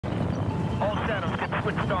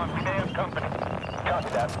Switched on. Command company. Copy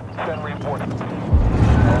that. Send reinforcements.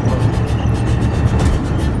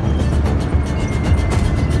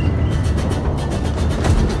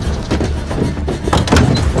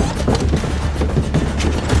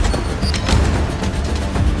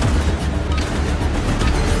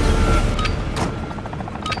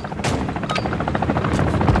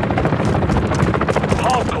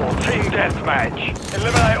 Hardcore team deathmatch.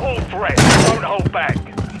 Eliminate all threats. Don't hold back.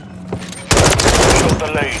 Got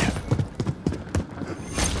the lead.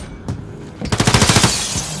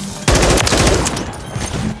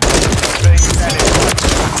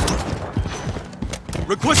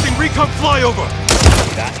 Requesting recon flyover!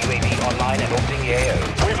 That UAV online and orbiting the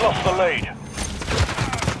AO. We've lost the lead.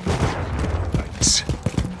 Thanks.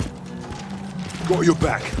 Got your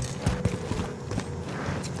back.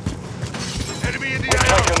 Enemy in the We've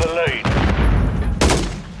AO! taken the lead.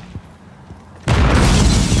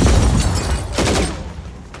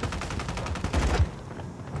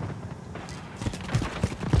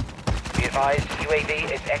 Be advised,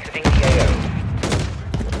 UAV is exiting the AO.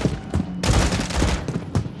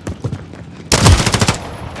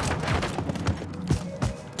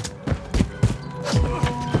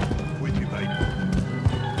 With you, mate.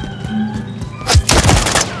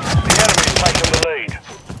 The enemy's taken the lead.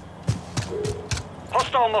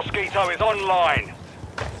 Hostile Mosquito is online.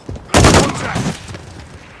 Contact!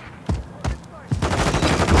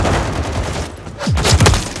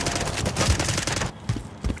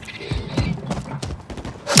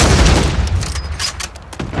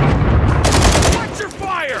 Watch your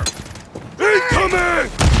fire! Incoming!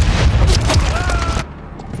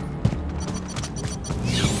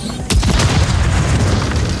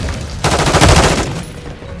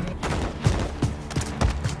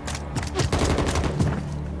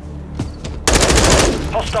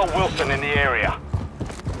 Hostile Wilson in the area.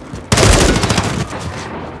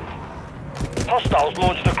 Hostiles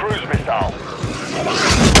launched a cruise missile.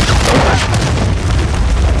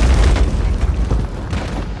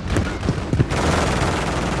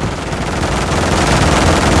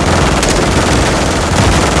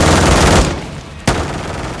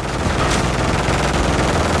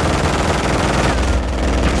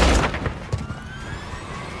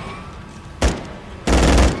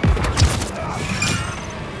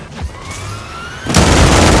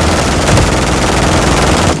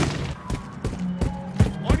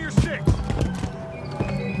 On your six!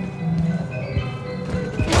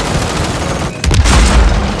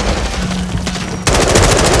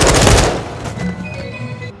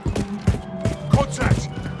 Contact!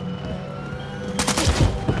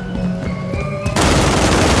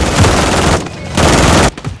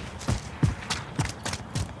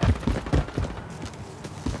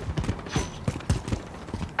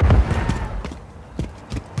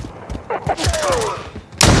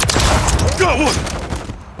 Got one!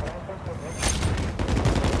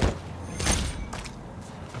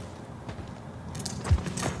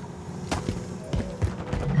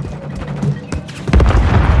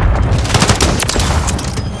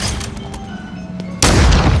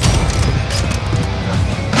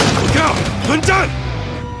 Look out! Undone!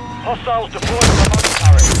 Hostiles deploying remote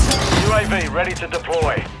turret. UAV ready to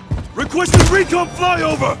deploy. Requesting recon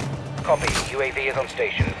flyover! Copy. UAV is on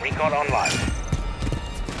station. Recon online.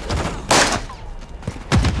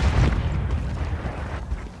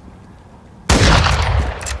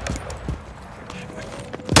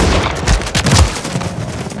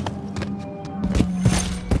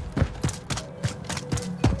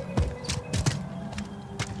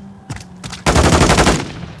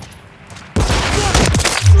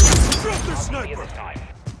 Drop the Here sniper! this time.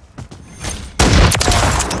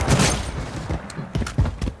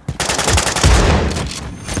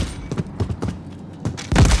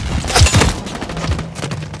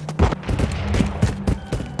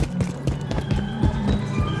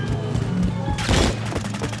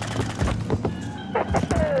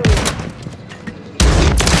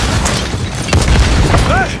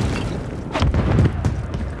 Hey!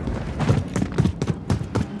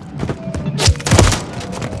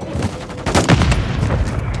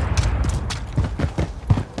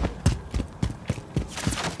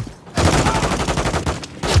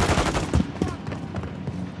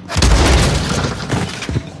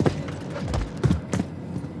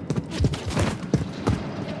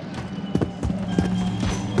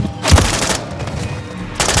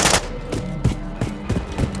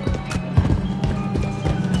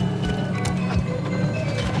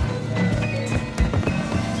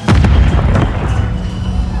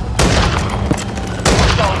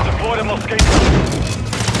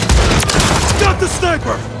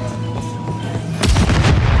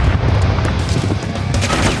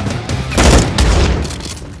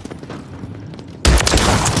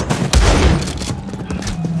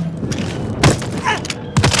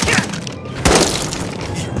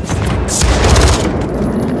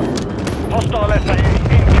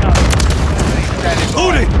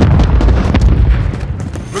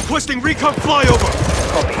 Requesting recon flyover!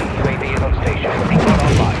 Copy. UAV is on station. Recon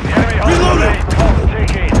online. Enemy Reloading. hostile. Clock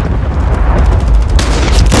ticking.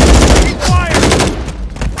 Fire!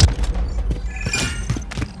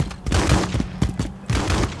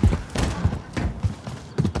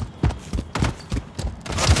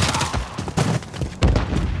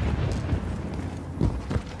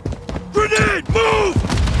 Grenade! Move!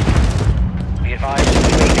 Be advised,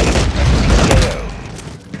 UAV exiting the AO.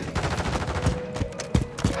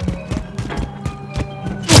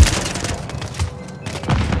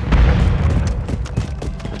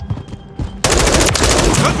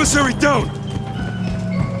 Adversary down!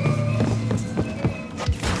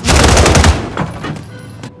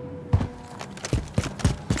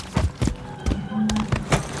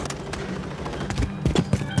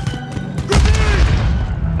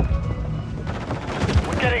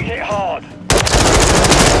 We're getting hit hard.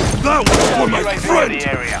 That was for my UAV in friend! the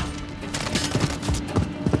area.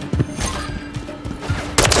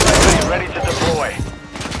 UAV ready to deploy.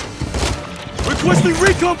 Requesting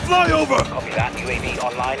recon flyover! Copy that. UAV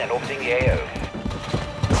online and orbiting the AO.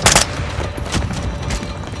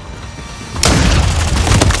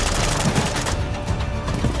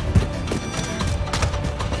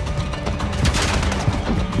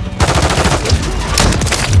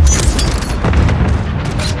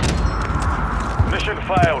 Mission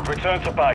failed. Return to base.